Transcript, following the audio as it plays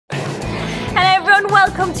and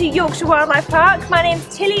welcome to Yorkshire Wildlife Park. My name's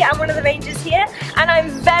Tilly, I'm one of the rangers here, and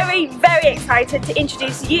I'm very excited to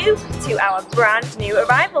introduce you to our brand new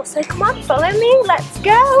arrival. So come on, follow me, let's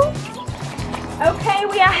go! Okay,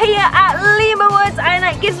 we are here at Lemur Woods, and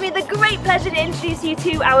it gives me the great pleasure to introduce you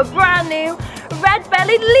to our brand new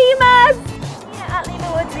Red-Bellied Lemurs! Here at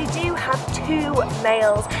Lemur Woods we do have two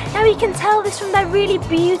males. Now you can tell this from their really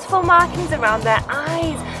beautiful markings around their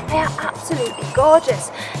eyes. They are absolutely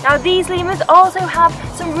gorgeous. Now these lemurs also have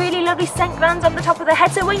some really lovely scent glands on the top of their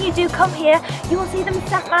head, so when you do come here you will see them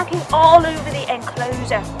scent marking all over the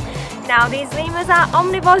enclosure. Now these lemurs are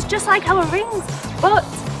omnivores just like our rings, but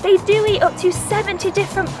they do eat up to 70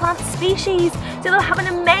 different plant species, so they'll have an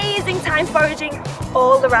amazing time foraging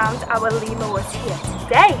all around our lemur woods here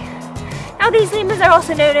today. Now these lemurs are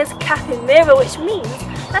also known as cathimera, which means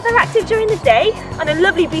that they're active during the day on a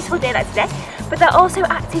lovely beautiful day like today, but they're also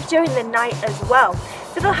active during the night as well.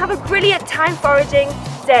 So they'll have a brilliant time foraging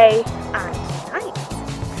day and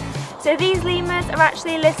night. So these lemurs are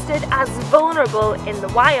actually listed as vulnerable in the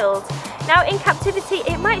wild. Now in captivity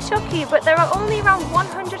it might shock you, but there are only around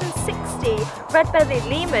 160 red-bellied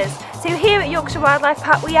lemurs. So here at Yorkshire Wildlife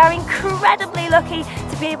Park we are incredibly lucky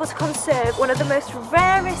to be able to conserve one of the most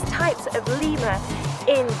rarest types of lemur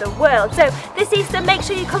in the world. So this Easter make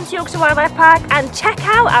sure you come to Yorkshire Wildlife Park and check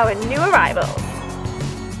out our new arrivals.